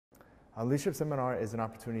A leadership seminar is an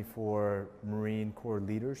opportunity for Marine Corps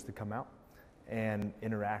leaders to come out and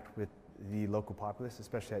interact with the local populace,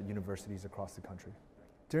 especially at universities across the country.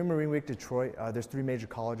 During Marine Week Detroit, there's three major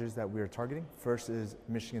colleges that we are targeting. First is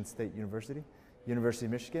Michigan State University, University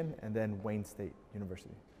of Michigan, and then Wayne State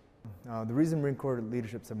University. The reason Marine Corps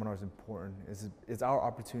Leadership Seminar is important is it's our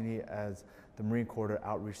opportunity as the Marine Corps to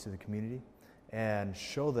outreach to the community and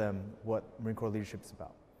show them what Marine Corps leadership is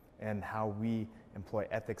about and how we employ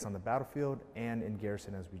ethics on the battlefield and in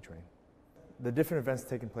garrison as we train. The different events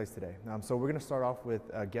taking place today. So we're going to start off with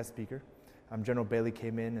a guest speaker. General Bailey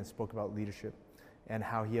came in and spoke about leadership and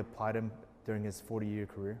how he applied them during his 40-year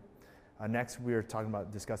career. Next, we are talking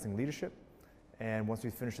about discussing leadership. And once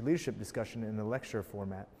we finish the leadership discussion in the lecture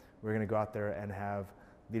format, we're going to go out there and have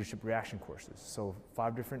leadership reaction courses. So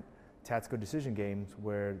 5 different tactical decision games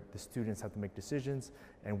where the students have to make decisions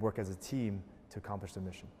and work as a team to accomplish the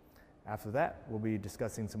mission. After that, we'll be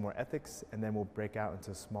discussing some more ethics, and then we'll break out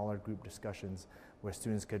into smaller group discussions where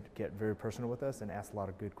students could get very personal with us and ask a lot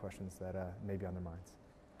of good questions that may be on their minds.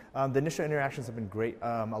 The initial interactions have been great.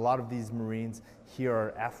 A lot of these Marines here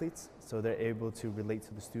are athletes, so they're able to relate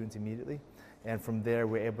to the students immediately. And from there,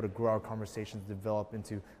 we're able to grow our conversations, develop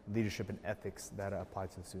into leadership and ethics that apply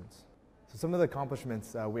to the students. So some of the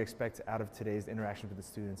accomplishments we expect out of today's interaction with the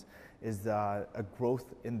students is a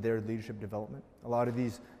growth in their leadership development. A lot of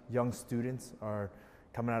these young students are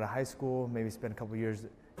coming out of high school, maybe spend a couple years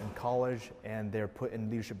in college, and they're put in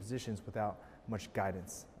leadership positions without much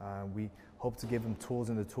guidance. We hope to give them tools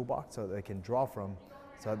in the toolbox so that they can draw from,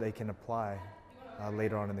 so that they can apply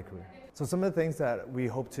later on in their career. So some of the things that we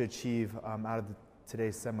hope to achieve out of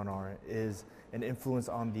today's seminar is an influence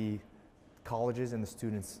on the colleges and the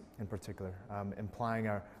students in particular,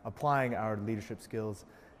 applying our leadership skills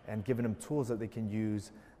and giving them tools that they can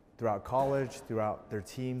use throughout college, throughout their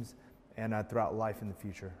teams, and throughout life in the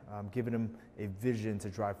future, giving them a vision to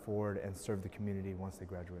drive forward and serve the community once they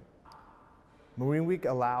graduate. Marine Week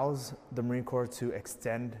allows the Marine Corps to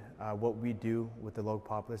extend what we do with the local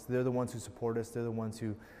populace. They're the ones who support us, they're the ones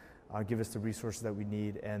who give us the resources that we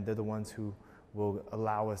need, and they're the ones who will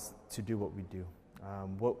allow us to do what we do.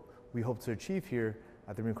 What we hope to achieve here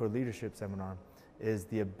at the Marine Corps Leadership Seminar is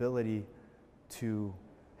the ability to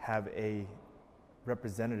have a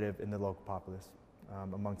representative in the local populace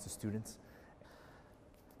amongst the students.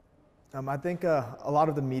 I think a lot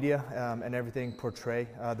of the media and everything portray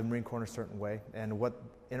the Marine Corps in a certain way, and what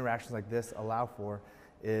interactions like this allow for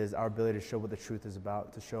is our ability to show what the truth is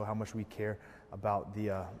about, to show how much we care about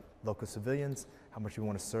the local civilians, how much we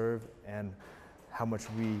want to serve, and how much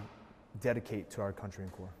we dedicate to our country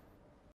and Corps.